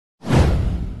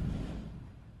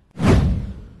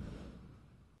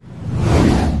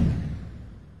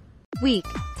week.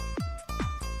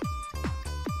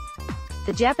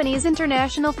 The Japanese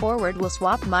international forward will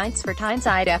swap Mainz for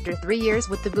Tyneside after 3 years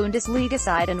with the Bundesliga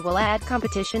side and will add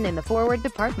competition in the forward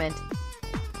department.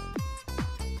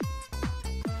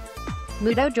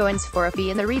 Muto joins for a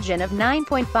fee in the region of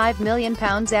 £9.5 million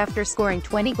after scoring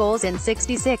 20 goals in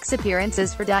 66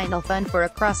 appearances for Dinal Fund for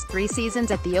across 3 seasons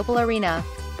at the Opel Arena.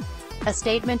 A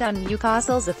statement on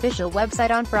Newcastle's official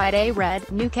website on Friday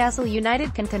read, Newcastle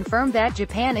United can confirm that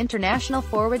Japan international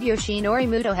forward Yoshinori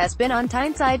Muto has been on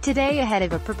Tyneside today ahead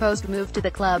of a proposed move to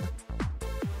the club.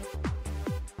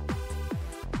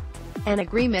 An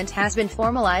agreement has been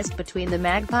formalized between the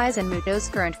Magpies and Muto's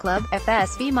current club,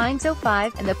 FSV Mainz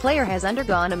 05, and the player has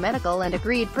undergone a medical and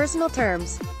agreed personal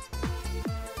terms.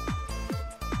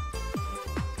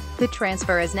 The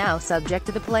transfer is now subject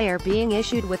to the player being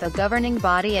issued with a governing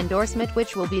body endorsement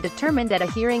which will be determined at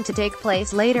a hearing to take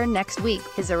place later next week.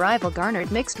 His arrival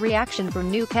garnered mixed reaction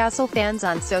from Newcastle fans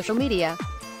on social media.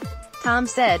 Tom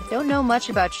said, "Don't know much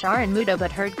about Shar and Muto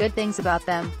but heard good things about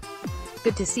them.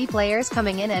 Good to see players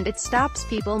coming in and it stops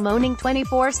people moaning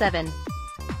 24/7.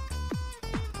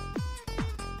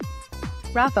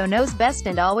 Rafa knows best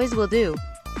and always will do.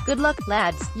 Good luck,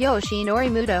 lads." Yoshinori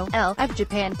Muto, L.F.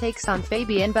 Japan takes on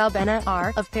Fabian Balbena,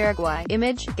 R. of Paraguay.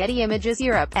 Image, Getty Images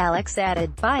Europe. Alex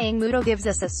added, "Buying Muto gives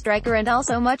us a striker and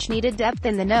also much-needed depth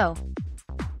in the No.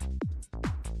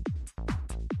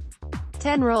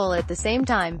 10 role at the same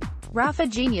time. Rafa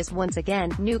genius once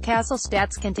again." Newcastle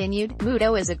stats continued,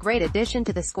 Muto is a great addition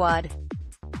to the squad.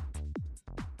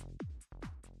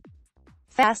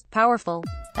 Fast, powerful.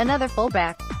 Another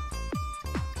fullback.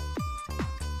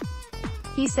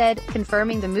 He said,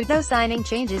 confirming the Muto signing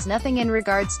changes nothing in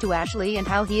regards to Ashley and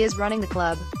how he is running the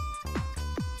club.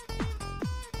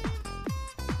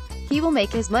 He will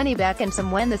make his money back and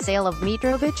some when the sale of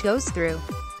Mitrovic goes through.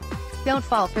 Don't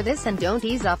fall for this and don't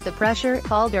ease off the pressure.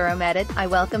 Paul Durham added, "I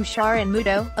welcome Shar and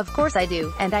Muto, of course I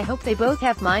do, and I hope they both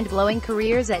have mind-blowing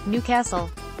careers at Newcastle.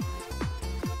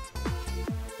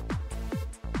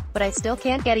 But I still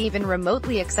can't get even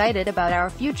remotely excited about our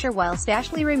future whilst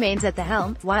Ashley remains at the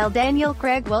helm," while Daniel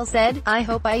Craigwell said, "I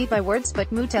hope I eat my words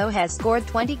but Muto has scored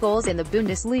 20 goals in the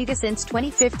Bundesliga since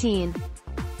 2015.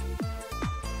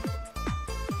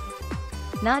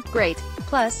 Not great.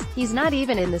 Plus, he's not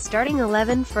even in the starting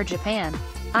 11 for Japan.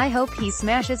 I hope he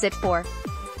smashes it for